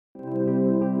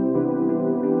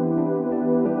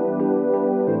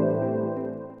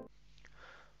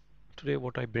Today,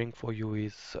 what I bring for you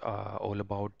is all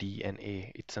about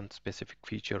DNA. It's a specific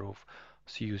feature of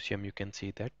CUCM. You can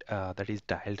see that that is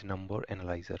dialed number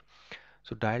analyzer.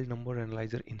 So, dialed number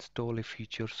analyzer install a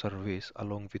feature service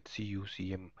along with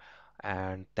CUCM,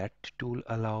 and that tool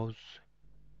allows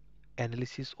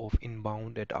analysis of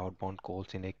inbound and outbound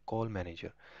calls in a call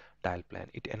manager dial plan.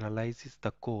 It analyzes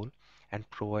the call and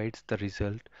provides the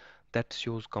result that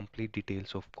shows complete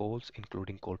details of calls,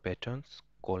 including call patterns,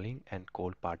 calling, and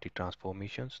call party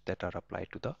transformations that are applied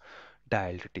to the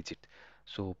dialed digit.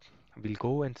 So we'll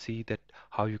go and see that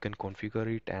how you can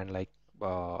configure it and like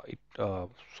it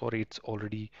sorry, it's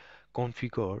already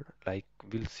configured. Like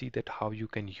we'll see that how you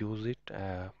can use it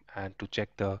and to check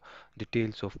the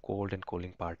details of cold and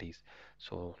calling parties.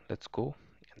 So let's go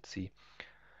and see.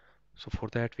 So for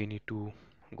that we need to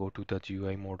go to the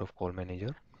GUI mode of call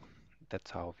manager.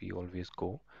 That's how we always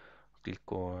go. Click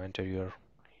enter your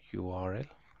URL,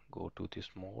 go to this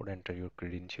mode, enter your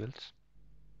credentials,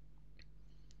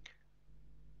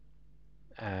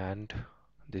 and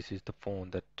this is the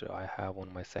phone that I have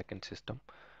on my second system.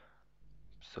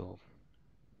 So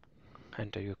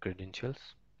enter your credentials,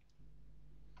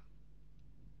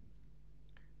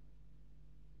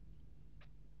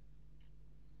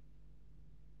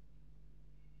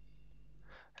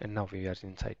 and now we are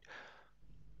inside.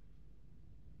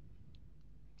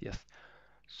 Yes.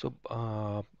 So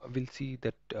we'll see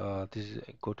that this is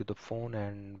go to the phone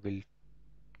and we'll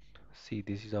see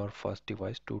this is our first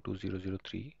device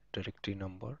 22003 directory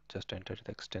number. Just enter the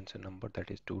extension number,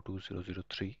 that is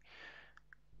 22003.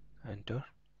 Enter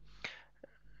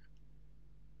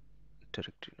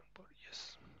directory number.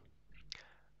 Yes,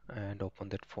 and open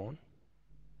that phone.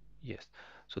 Yes.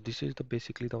 So this is the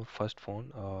basically the first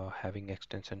phone having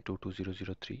extension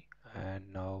 22003,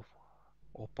 and now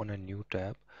open a new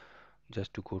tab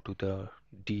just to go to the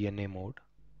DNA mode.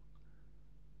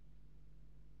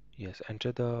 Yes,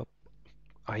 enter the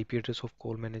IP address of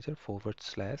call manager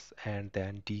 / and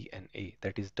then DNA,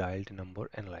 that is dialed number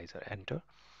analyzer. Enter.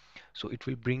 So it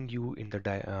will bring you in the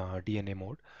DNA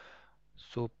mode.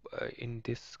 So in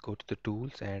this, go to the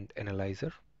tools and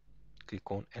analyzer, click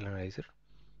on analyzer.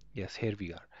 Yes, here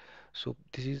we are. So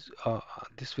this is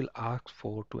this will ask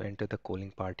for to enter the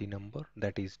calling party number,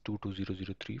 that is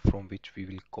 22003, from which we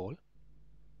will call.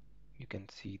 You can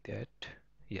see that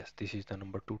yes, this is the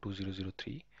number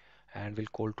 22003, and we'll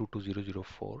call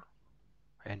 22004.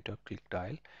 Enter, click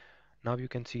dial. Now you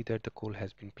can see that the call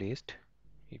has been placed.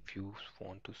 If you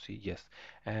want to see, yes,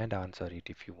 and answer it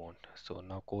if you want. So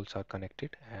now calls are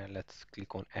connected, and let's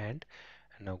click on and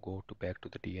now go to back to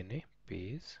the DNA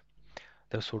page.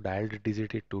 The so dialed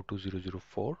digit is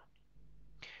 22004,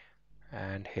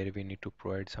 and here we need to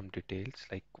provide some details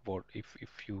like what if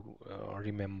you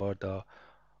remember the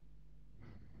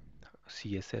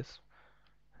CSS.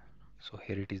 So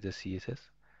here it is the CSS.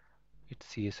 It's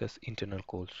CSS internal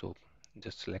call. So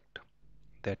just select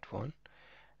that one,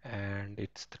 and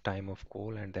it's the time of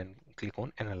call, and then click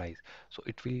on analyze. So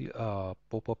it will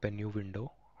pop up a new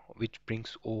window which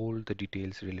brings all the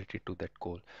details related to that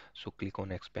call. So click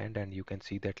on expand, and you can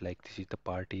see that like this is the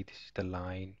party, this is the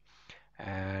line,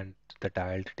 and the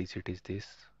dialed digit is this.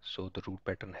 So the route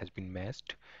pattern has been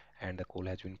matched and the call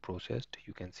has been processed.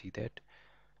 You can see that.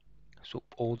 So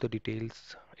all the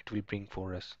details it will bring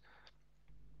for us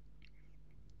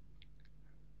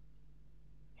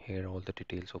here, all the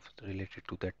details of related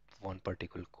to that one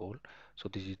particular call. So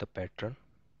this is the pattern,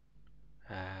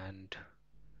 and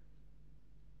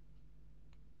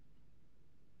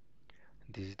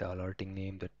this is the alerting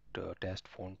name, that test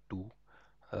phone 2,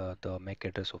 the MAC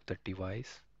address of the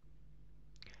device,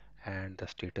 and the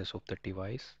status of the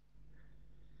device.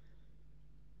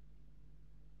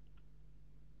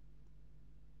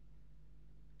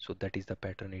 So that is the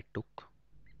pattern it took.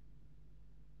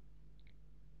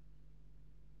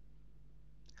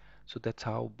 So that's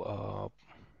how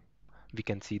we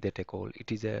can see that a call.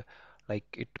 It is a like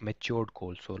it matured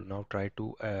call. So now try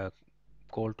to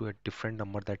call to a different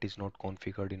number that is not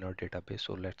configured in our database.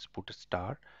 So let's put a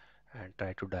star and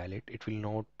try to dial it. It will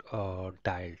not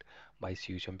dialed by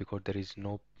CUCM because there is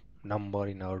no number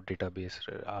in our database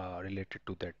related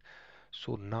to that.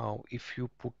 So now if you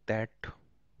put that,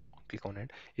 click on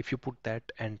it, if you put that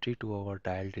entry to our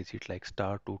dial digit like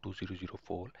star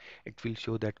 22004, it will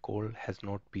show that call has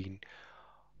not been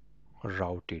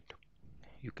routed.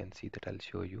 You can see that. I'll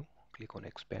show you. Click on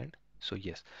expand. So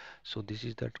yes, so this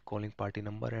is that calling party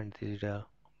number, and this is the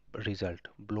result.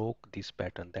 Block this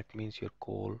pattern, that means your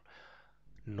call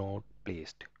not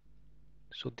placed.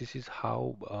 So this is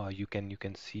how you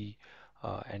can see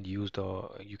and use the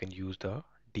you can use the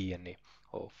DNA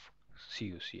of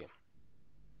CUCM.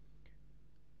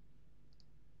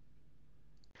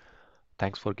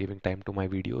 Thanks for giving time to my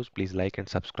videos. Please like and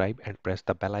subscribe and press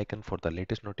the bell icon for the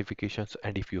latest notifications.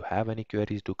 And if you have any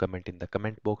queries, do comment in the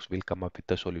comment box. We'll come up with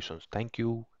the solutions. Thank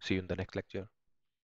you. See you in the next lecture.